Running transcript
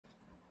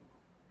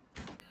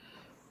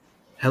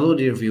Hello,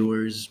 dear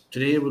viewers.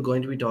 Today we're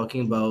going to be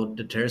talking about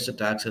the terrorist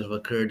attacks that have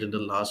occurred in the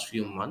last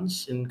few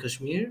months in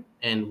Kashmir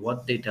and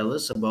what they tell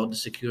us about the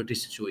security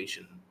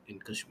situation in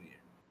Kashmir.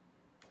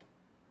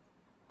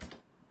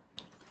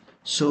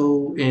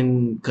 So,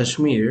 in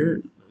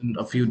Kashmir,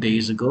 a few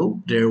days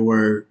ago, there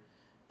were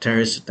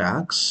terrorist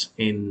attacks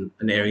in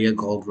an area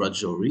called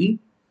Rajouri.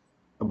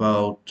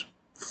 About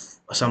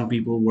some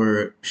people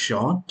were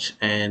shot,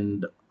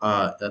 and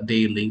a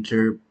day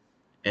later,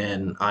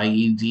 an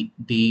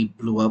IED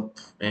blew up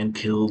and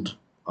killed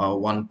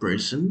one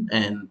person.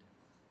 And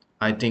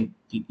I think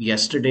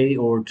yesterday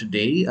or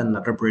today,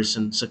 another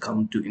person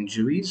succumbed to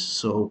injuries.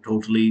 So,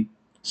 totally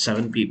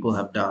seven people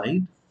have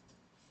died.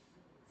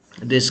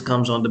 This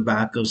comes on the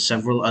back of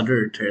several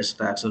other terrorist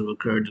attacks that have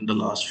occurred in the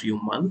last few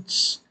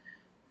months,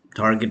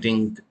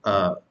 targeting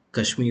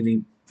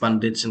Kashmiri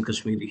Pandits and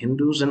Kashmiri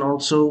Hindus, and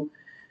also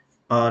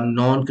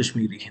non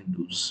Kashmiri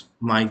Hindus,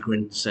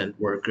 migrants and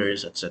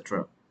workers,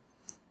 etc.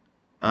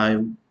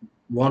 I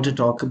want to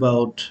talk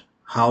about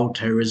how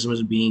terrorism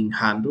is being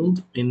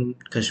handled in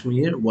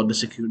Kashmir, what the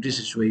security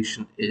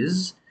situation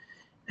is,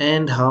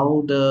 and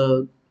how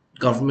the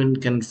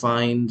government can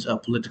find a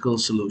political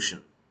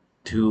solution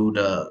to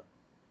the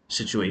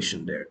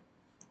situation there.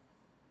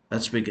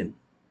 Let's begin.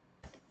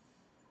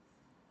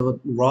 What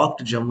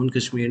rocked Jammu and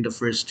Kashmir in the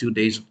first 2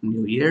 days of the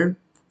new year.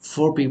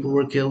 Four people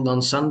were killed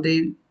on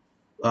Sunday,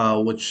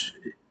 which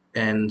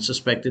and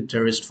suspected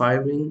terrorist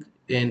firing.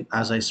 In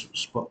as I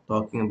spoke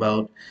talking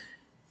about,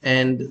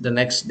 and the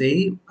next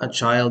day, a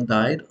child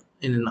died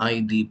in an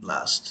IED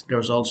blast. There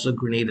was also a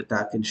grenade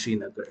attack in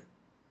Srinagar.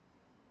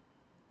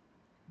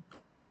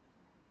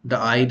 The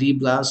IED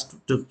blast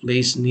took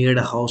place near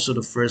the house of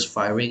the first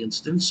firing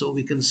incident, so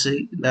we can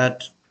say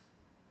that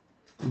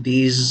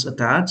these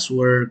attacks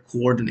were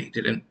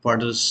coordinated and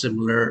part of a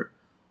similar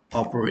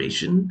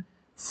operation.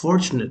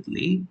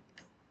 Fortunately,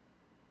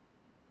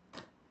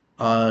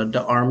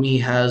 the army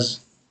has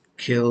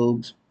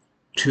killed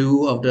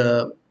two of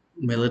the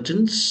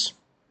militants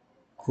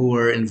who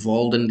were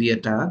involved in the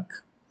attack.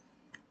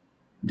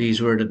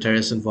 These were the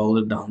terrorists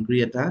involved in the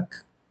Hungary attack,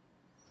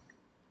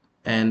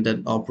 and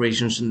that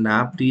operations to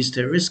nab these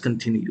terrorists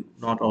continue.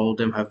 Not all of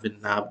them have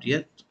been nabbed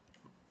yet,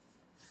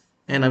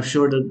 and I'm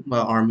sure the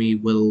army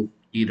will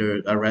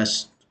either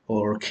arrest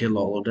or kill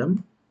all of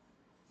them.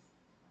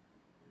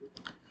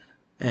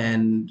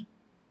 And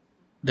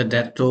the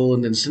death toll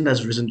in the incident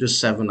has risen to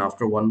seven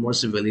after one more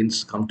civilian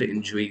succumbed to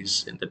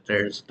injuries in the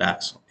terrorist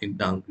attacks in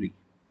Dangri.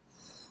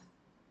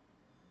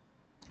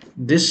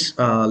 This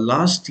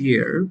last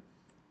year,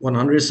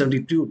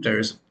 172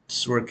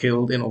 terrorists were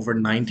killed in over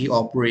 90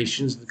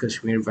 operations in the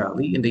Kashmir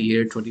Valley in the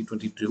year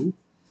 2022.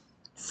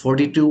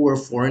 42 were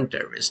foreign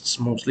terrorists,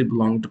 mostly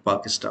belonging to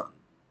Pakistan.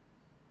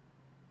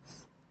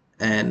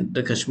 And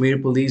the Kashmir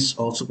police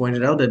also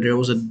pointed out that there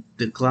was a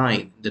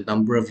decline in the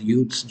number of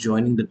youths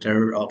joining the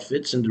terror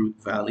outfits in the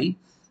valley.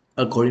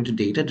 According to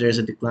data, there is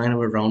a decline of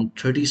around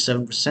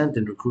 37%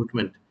 in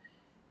recruitment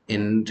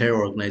in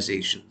terror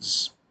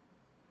organizations.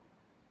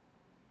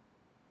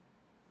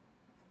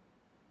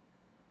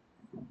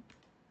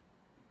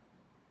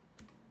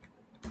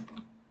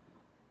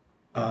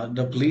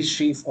 The police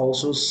chief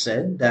also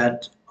said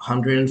that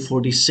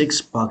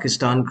 146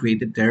 Pakistan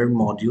created terror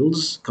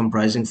modules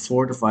comprising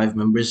 4 to 5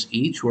 members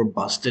each were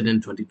busted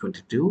in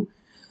 2022.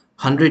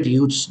 100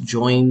 youths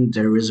joined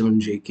terrorism in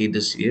JK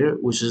this year,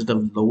 which is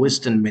the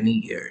lowest in many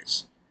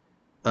years,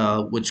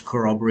 which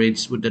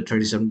corroborates with the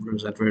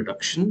 37%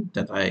 reduction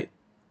that I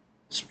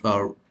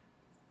uh,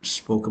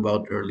 spoke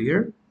about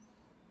earlier.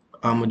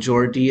 A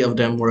majority of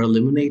them were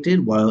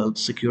eliminated, while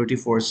security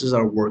forces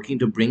are working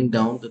to bring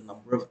down the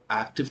number of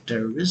active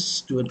terrorists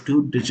to a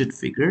two-digit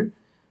figure,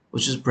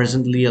 which is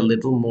presently a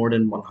little more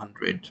than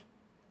 100.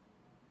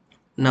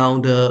 Now,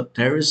 the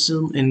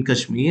terrorism in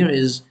Kashmir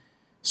is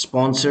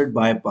sponsored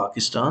by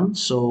Pakistan,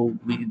 so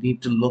we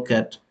need to look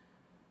at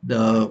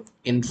the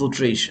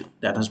infiltration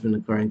that has been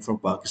occurring from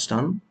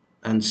Pakistan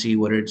and see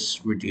whether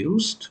it's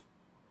reduced.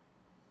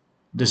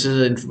 This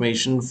is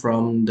information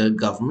from the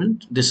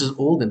government. This is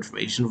old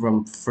information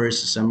from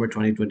 1st December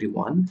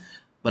 2021,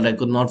 but I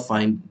could not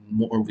find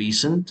more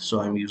recent, so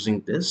I'm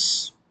using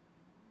this.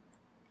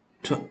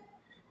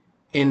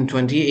 In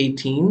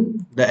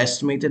 2018, the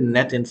estimated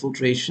net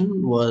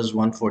infiltration was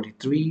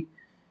 143,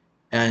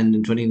 and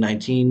in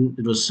 2019,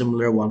 it was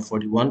similar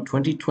 141.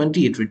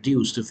 2020, it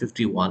reduced to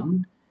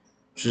 51,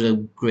 which is a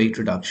great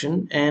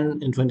reduction,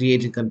 and in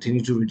 2018, it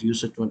continued to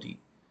reduce at 28,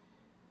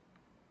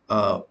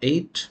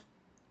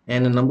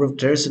 and the number of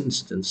terrorist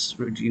incidents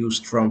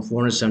reduced from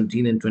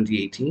 417 in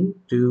 2018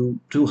 to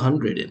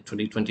 200 in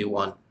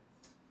 2021.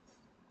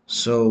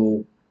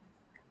 So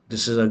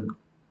this is a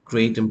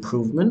great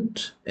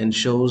improvement and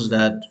shows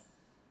that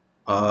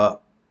uh,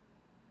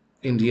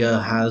 India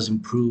has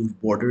improved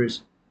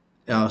borders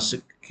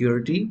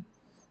security,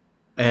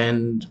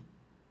 and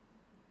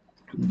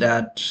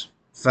that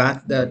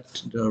fact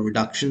that the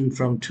reduction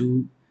from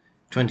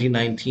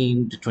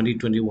 2019 to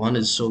 2021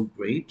 is so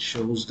great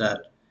shows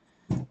that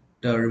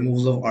the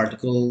removal of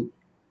Article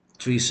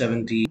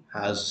 370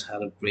 has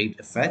had a great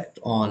effect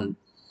on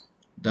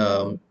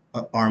the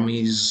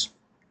army's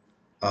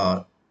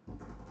uh,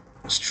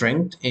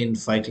 strength in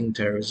fighting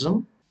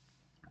terrorism.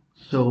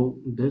 So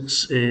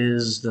this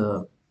is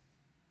the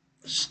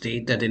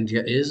state that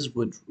India is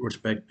with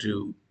respect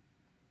to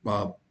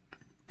uh,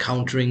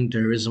 countering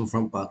terrorism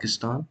from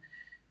Pakistan.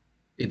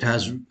 It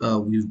has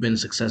we've been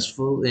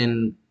successful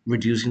in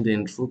reducing the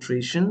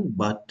infiltration,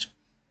 but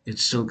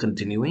it's still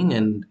continuing,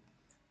 and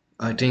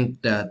I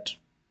think that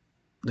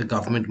the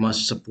government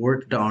must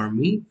support the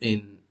army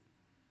in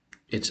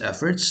its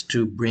efforts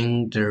to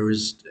bring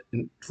terrorist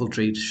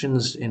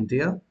infiltrations in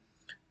India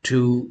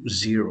to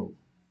zero,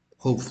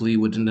 hopefully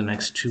within the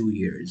next 2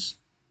 years.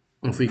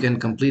 If we can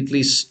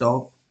completely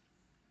stop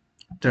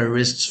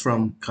terrorists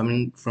from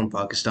coming from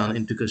Pakistan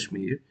into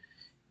Kashmir,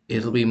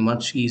 it'll be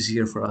much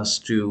easier for us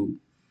to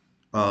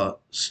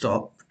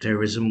stop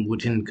terrorism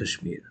within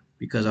Kashmir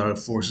because our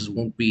forces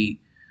won't be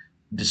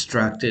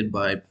distracted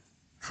by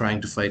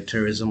trying to fight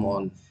terrorism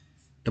on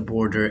the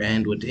border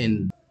and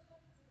within.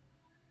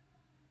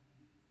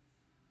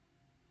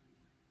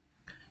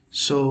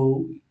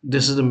 So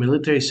this is a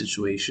military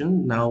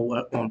situation. Now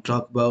I want to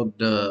talk about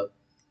the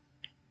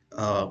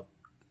uh,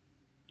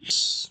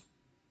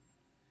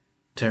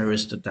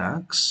 terrorist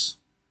attacks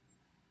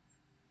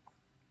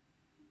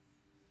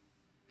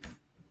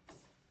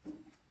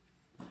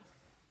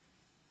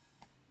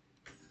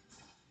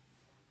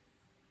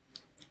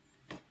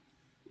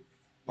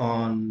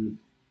on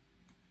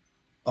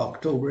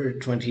October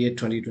 28,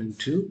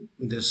 2022.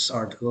 This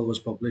article was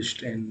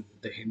published in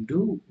The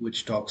Hindu,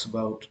 which talks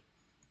about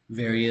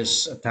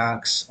various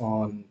attacks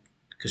on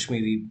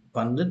Kashmiri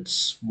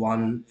Pandits,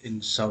 one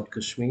in South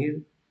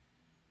Kashmir,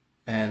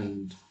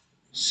 and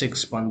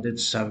six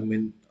Pandits have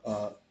been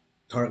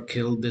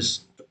killed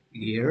this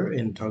year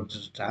in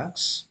targeted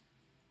attacks.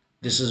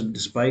 This is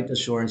despite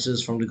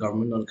assurances from the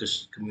government on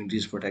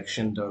communities'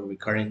 protection. The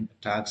recurring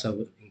attacks have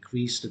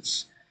increased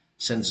its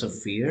sense of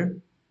fear,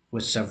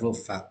 with several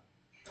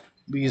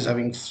families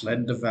having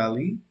fled the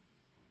valley.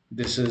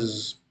 This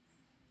is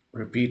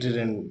repeated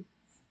in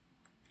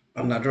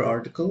another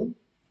article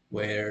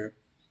where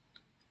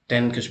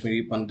 10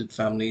 Kashmiri Pandit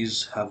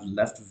families have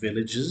left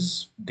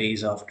villages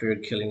days after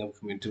killing a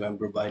community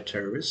member by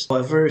terrorists.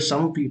 However,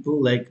 some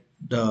people, like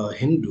the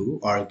Hindu,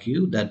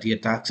 argue that the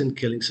attacks and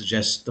killings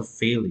suggest the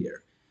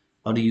failure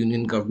of the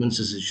Union government's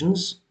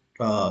decisions,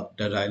 the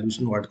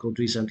dilution of Article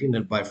 317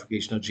 and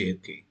bifurcation of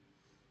JFK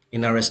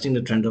in arresting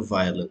the trend of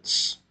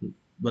violence.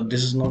 But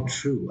this is not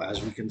true,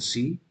 as we can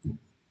see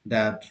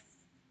that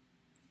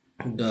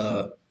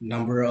the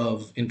number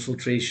of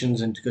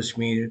infiltrations into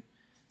Kashmir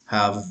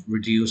have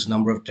reduced,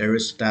 number of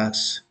terrorist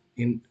attacks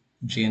in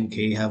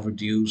J&K have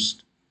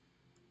reduced,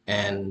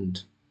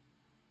 and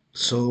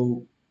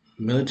so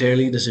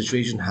militarily the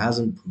situation has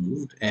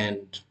improved,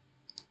 and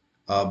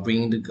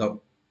bringing the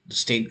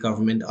state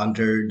government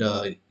under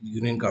the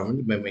union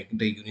government by making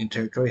the union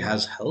territory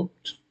has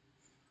helped,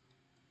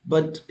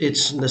 but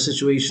it's the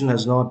situation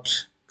has not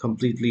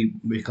completely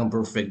become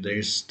perfect.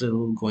 There's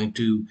still going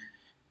to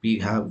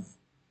have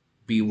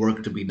be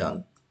work to be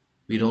done.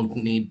 We don't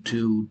need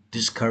to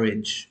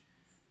discourage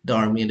the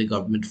army and the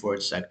government for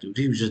its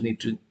activity. We just need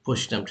to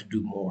push them to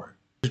do more.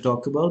 To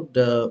talk about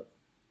the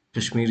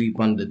Kashmiri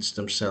Pandits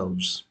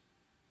themselves,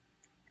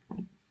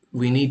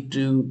 we need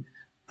to,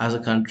 as a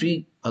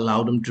country,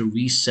 allow them to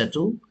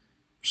resettle.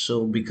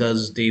 So,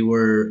 because they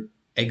were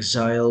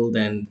exiled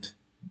and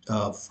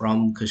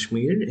from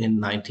Kashmir in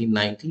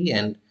 1990,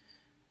 and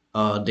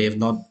they have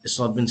not, it's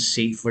not been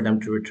safe for them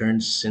to return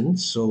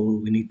since. So,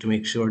 we need to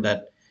make sure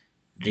that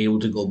they're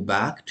able to go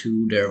back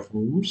to their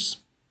homes.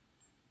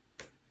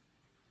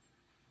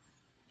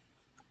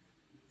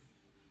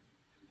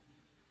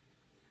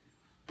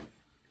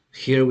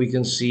 Here we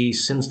can see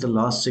since the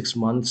last 6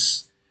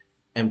 months,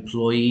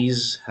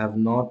 employees have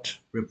not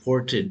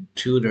reported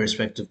to their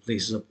respective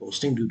places of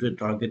posting due to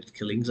targeted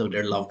killings of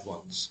their loved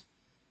ones.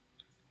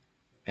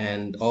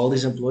 And all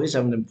these employees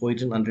have been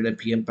employed under the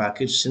PM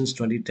package since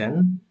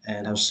 2010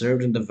 and have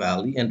served in the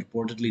valley and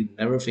reportedly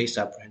never faced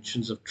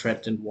apprehensions of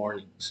threat and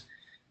warnings.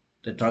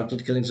 The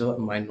targeted killings of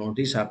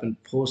minorities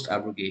happened post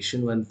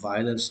abrogation when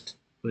violence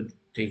would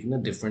taken a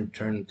different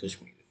turn in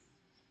Kashmir.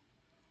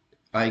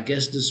 I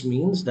guess this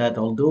means that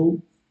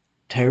although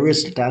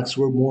terrorist attacks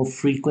were more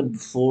frequent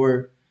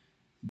before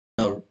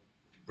the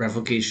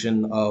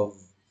revocation of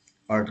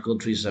Article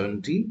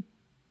 370,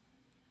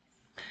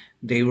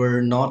 they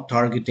were not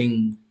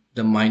targeting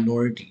the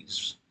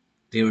minorities.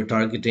 They were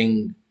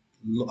targeting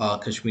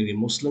Kashmiri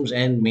Muslims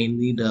and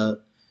mainly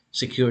the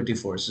security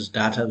forces.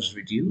 That has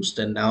reduced,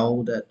 and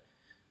now that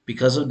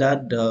because of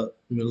that, the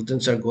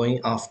militants are going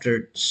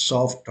after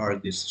soft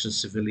targets, just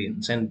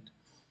civilians, and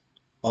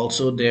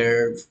also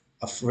they're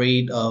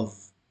afraid of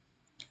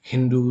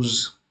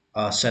Hindus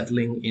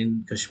settling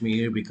in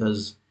Kashmir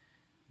because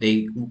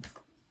they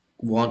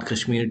want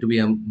Kashmir to be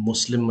a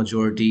Muslim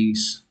majority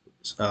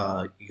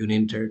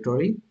union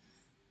territory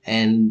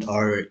and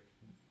are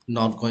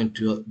not going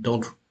to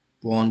don't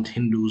want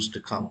Hindus to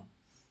come,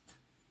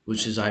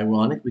 which is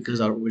ironic because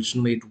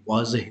originally it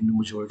was a Hindu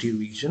majority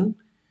region,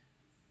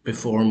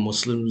 before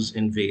Muslims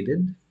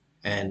invaded,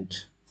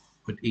 and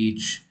with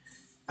each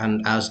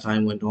and as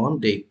time went on,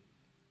 they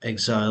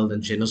exiled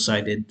and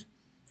genocided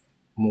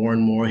more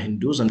and more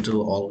Hindus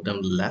until all of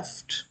them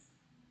left.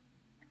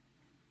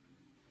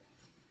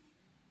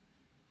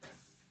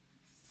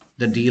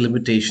 The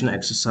delimitation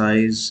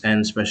exercise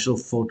and special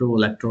photo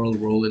electoral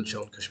roll in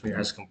Jammu and Kashmir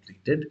has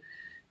completed.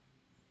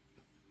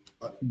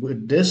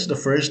 With this, the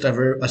first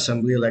ever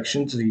assembly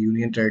elections to the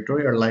Union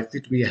Territory are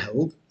likely to be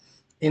held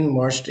in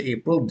March to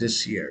April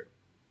this year.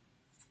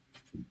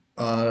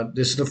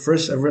 This is the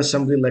first ever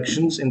assembly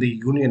elections in the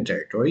Union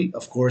Territory.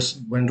 Of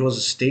course, when it was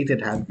a state,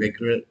 it had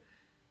regular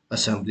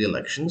assembly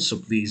elections. So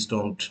please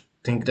don't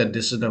think that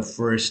this is the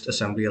first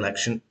assembly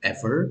election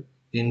ever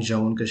in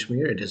Jammu and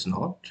Kashmir. It is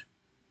not.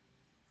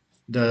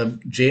 The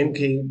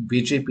JMK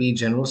BJP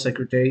General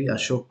Secretary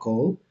Ashok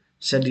Kaul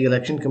said the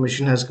Election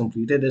Commission has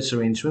completed its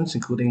arrangements,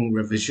 including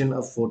revision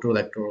of photo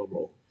electoral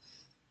roll.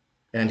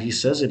 And he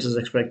says it is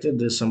expected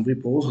the assembly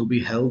polls will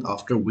be held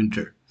after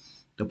winter.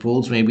 The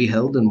polls may be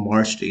held in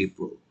March to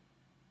April.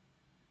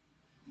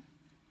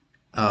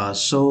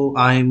 So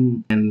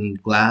I'm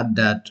glad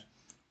that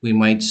we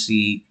might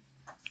see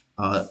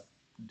uh,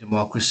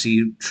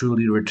 democracy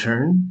truly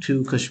return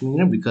to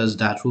Kashmir because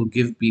that will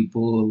give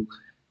people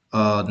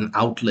an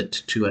outlet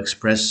to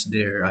express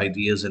their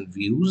ideas and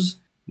views.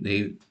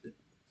 They've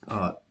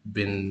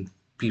been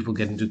people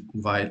get into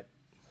violent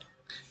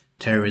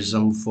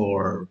terrorism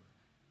for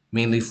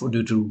mainly for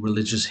due to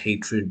religious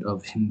hatred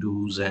of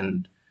Hindus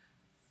and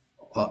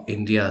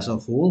India as a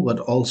whole, but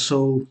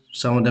also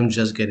some of them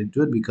just get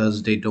into it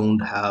because they don't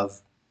have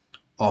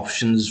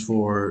options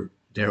for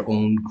their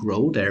own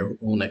growth, their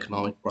own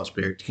economic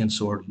prosperity, and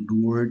so are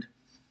lured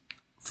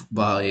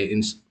by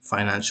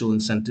financial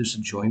incentives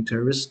to join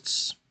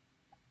terrorists.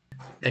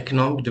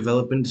 Economic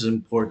development is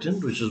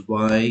important, which is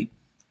why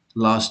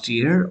last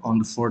year on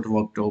the 4th of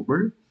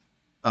October,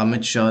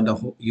 Amit Shah,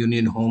 the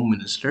Union Home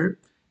Minister,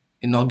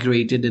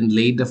 inaugurated and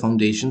laid the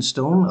foundation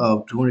stone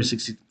of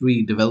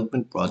 263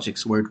 development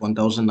projects worth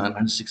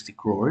 1,960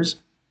 crores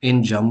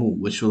in Jammu,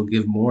 which will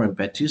give more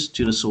impetus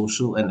to the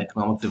social and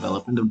economic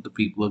development of the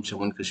people of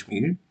Jammu and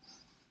Kashmir.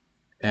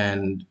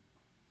 And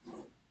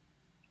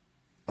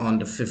on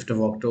the 5th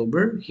of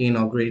October, he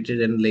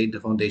inaugurated and laid the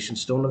foundation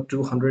stone of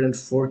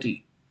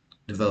 240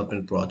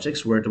 development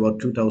projects worth about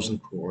 2,000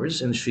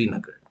 crores in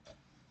Srinagar.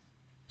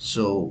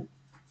 So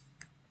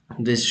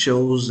this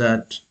shows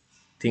that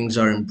things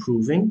are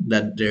improving,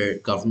 that their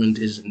government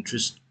is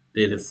interested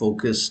and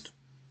focused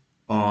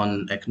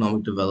on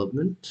economic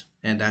development,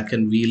 and that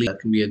can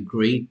be a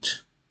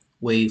great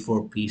way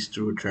for peace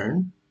to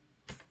return.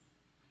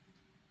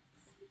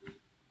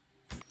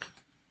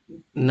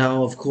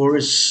 Now, of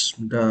course,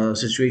 the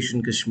situation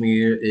in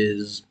Kashmir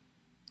is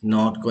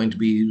not going to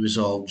be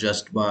resolved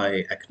just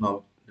by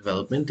economic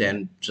development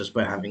and just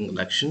by having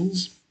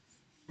elections.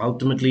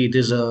 Ultimately, it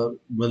is a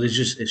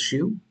religious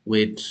issue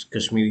with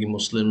Kashmiri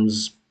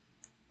Muslims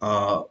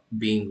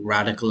being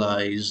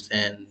radicalized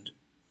and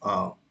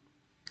uh,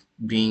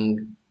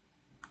 being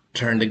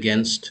turned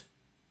against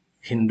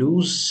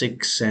Hindus,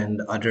 Sikhs,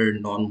 and other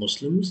non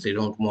Muslims. They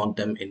don't want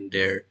them in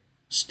their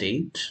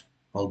state,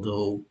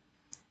 although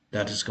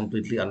that is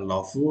completely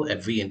unlawful.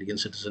 Every Indian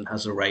citizen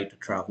has a right to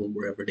travel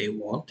wherever they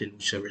want in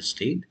whichever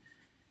state,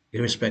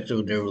 irrespective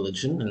of their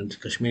religion. And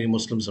Kashmiri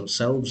Muslims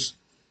themselves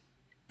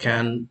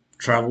can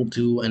travel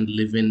to and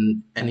live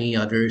in any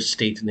other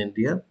state in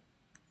India.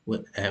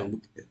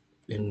 And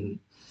in,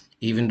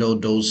 even though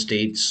those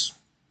states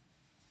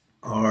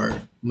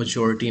are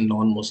majority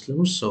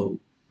non-Muslims, so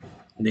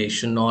they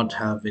should not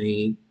have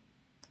any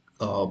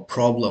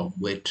problem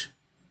with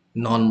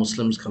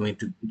non-Muslims coming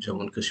to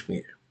Jammu and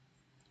Kashmir.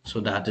 So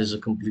that is a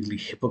completely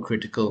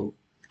hypocritical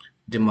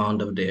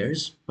demand of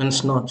theirs. And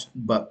it's not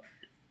but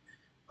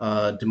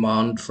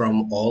demand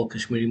from all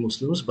Kashmiri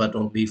Muslims, but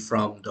only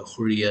from the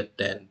Hurriyat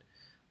and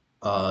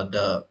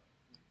the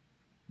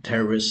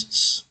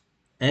terrorists.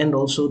 And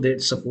also they're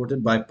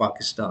supported by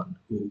Pakistan,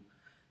 who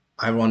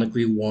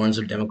ironically warns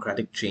of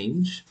democratic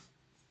change.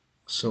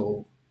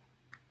 So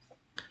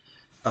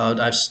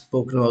I've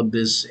spoken about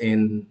this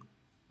in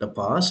the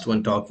past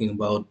when talking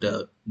about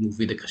the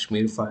movie The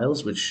Kashmir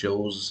Files, which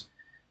shows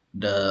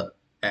the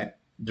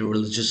the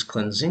religious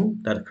cleansing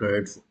that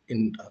occurred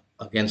in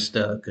against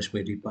the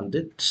Kashmiri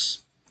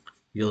Pandits.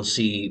 You'll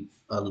see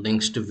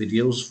links to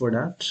videos for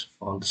that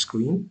on the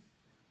screen.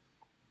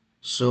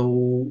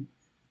 So,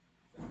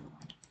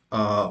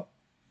 uh,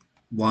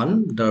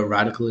 one, the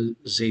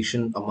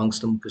radicalization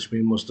amongst the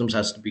Kashmiri Muslims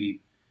has to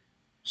be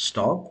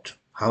stopped.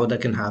 How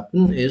that can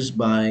happen is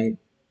by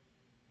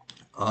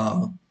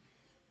uh,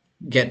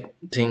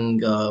 getting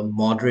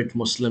moderate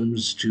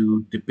Muslims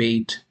to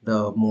debate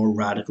the more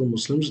radical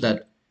Muslims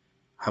that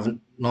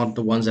haven't, not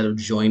the ones that have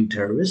joined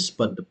terrorists,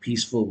 but the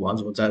peaceful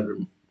ones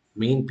that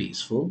remain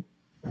peaceful.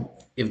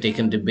 If they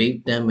can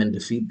debate them and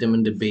defeat them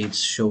in debates,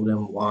 show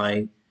them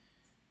why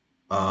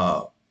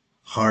uh,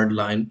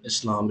 hardline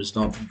Islam is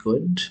not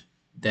good,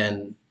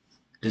 then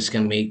this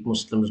can make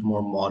Muslims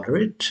more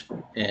moderate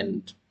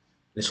and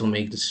This will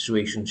make the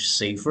situation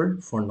safer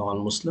for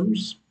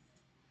non-Muslims.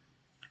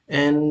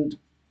 And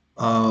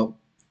uh,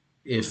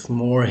 if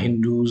more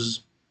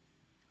Hindus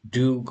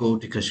do go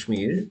to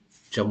Kashmir,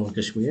 Jammu and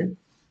Kashmir,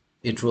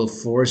 it will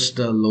force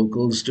the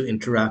locals to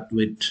interact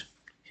with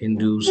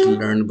Hindus, to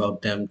learn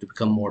about them, to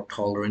become more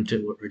tolerant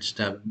towards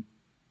them.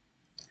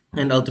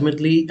 And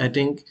ultimately, I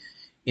think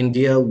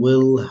India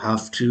will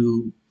have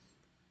to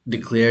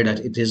declare that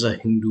it is a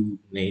Hindu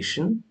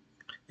nation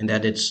and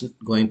that it's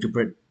going to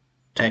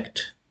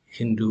protect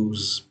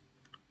Hindus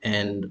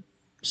and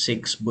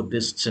Sikhs,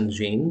 Buddhists, and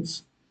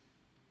Jains.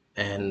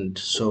 And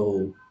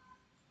so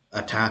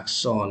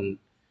attacks on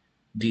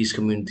these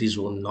communities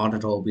will not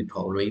at all be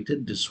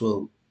tolerated. This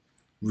will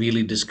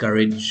really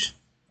discourage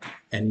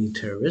any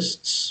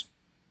terrorists.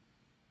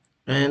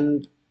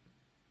 And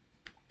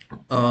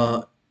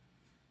uh,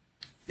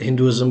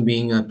 Hinduism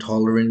being a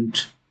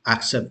tolerant,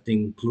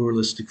 accepting,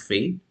 pluralistic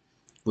faith,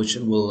 which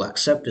will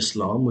accept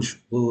Islam, which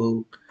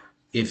will,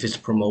 if it's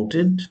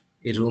promoted,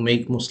 it will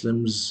make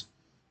Muslims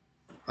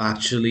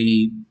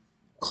actually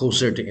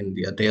closer to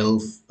India.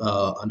 They'll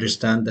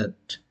understand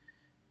that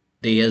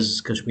they,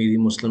 as Kashmiri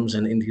Muslims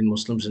and Indian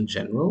Muslims in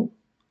general,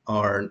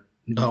 are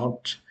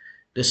not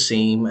the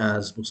same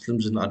as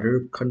Muslims in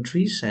other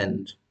countries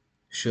and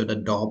should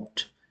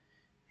adopt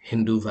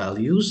Hindu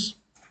values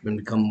and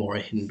become more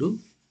Hindu.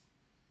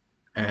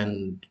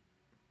 And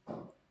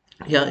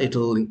yeah,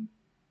 it'll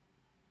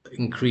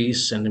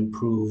increase and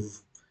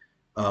improve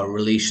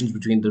relations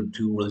between the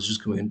two religious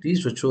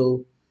communities, which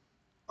will,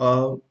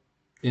 uh,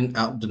 in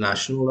at the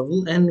national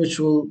level, and which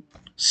will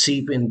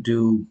seep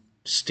into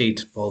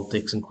state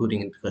politics,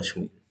 including into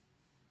Kashmir.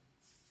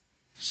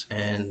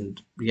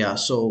 And yeah,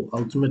 so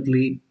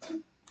ultimately,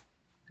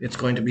 it's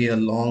going to be a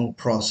long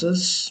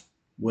process,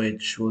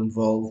 which will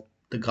involve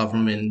the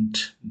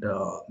government,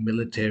 the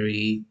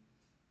military,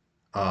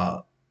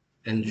 uh,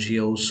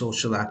 NGOs,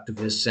 social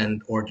activists,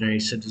 and ordinary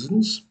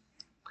citizens.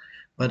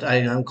 But I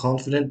am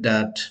confident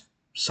that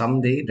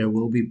someday there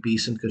will be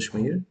peace in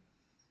Kashmir,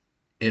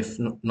 if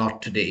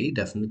not today,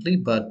 definitely,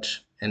 but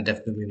and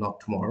definitely not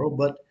tomorrow,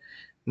 but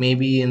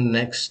maybe in the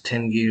next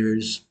 10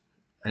 years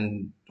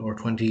and or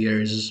 20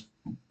 years,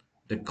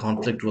 the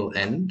conflict will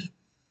end.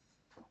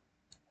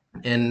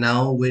 And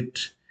now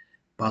with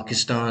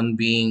Pakistan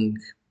being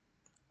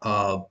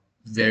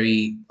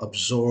very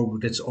absorbed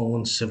with its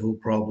own civil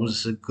problems,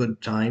 it's a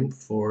good time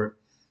for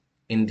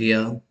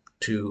India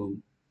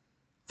to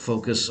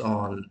focus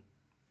on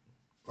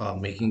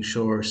making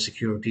sure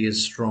security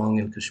is strong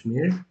in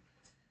Kashmir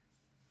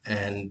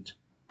and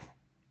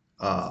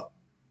uh,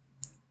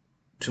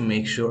 to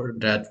make sure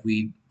that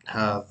we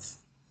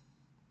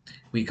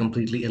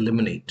completely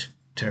eliminate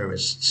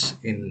terrorists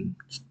in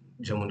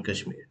Jammu and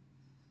Kashmir.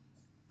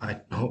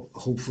 I'm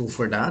hopeful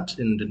for that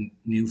in the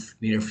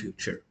near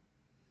future.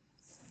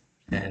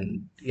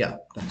 And yeah,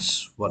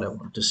 that's what I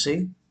want to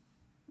say.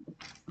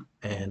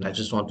 And I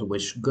just want to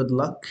wish good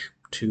luck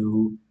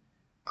to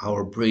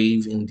our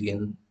brave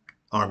Indian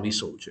Army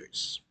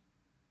soldiers.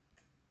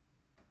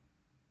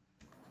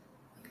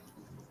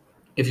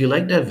 If you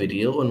like that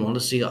video and want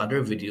to see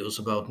other videos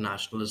about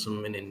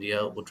nationalism in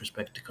India with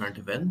respect to current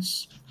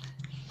events,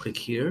 click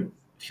here.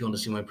 If you want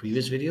to see my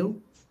previous video,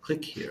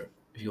 click here.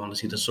 If you want to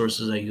see the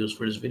sources I use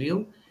for this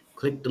video,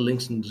 click the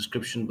links in the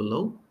description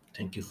below.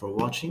 Thank you for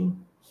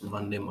watching.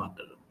 Vande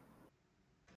Mataram.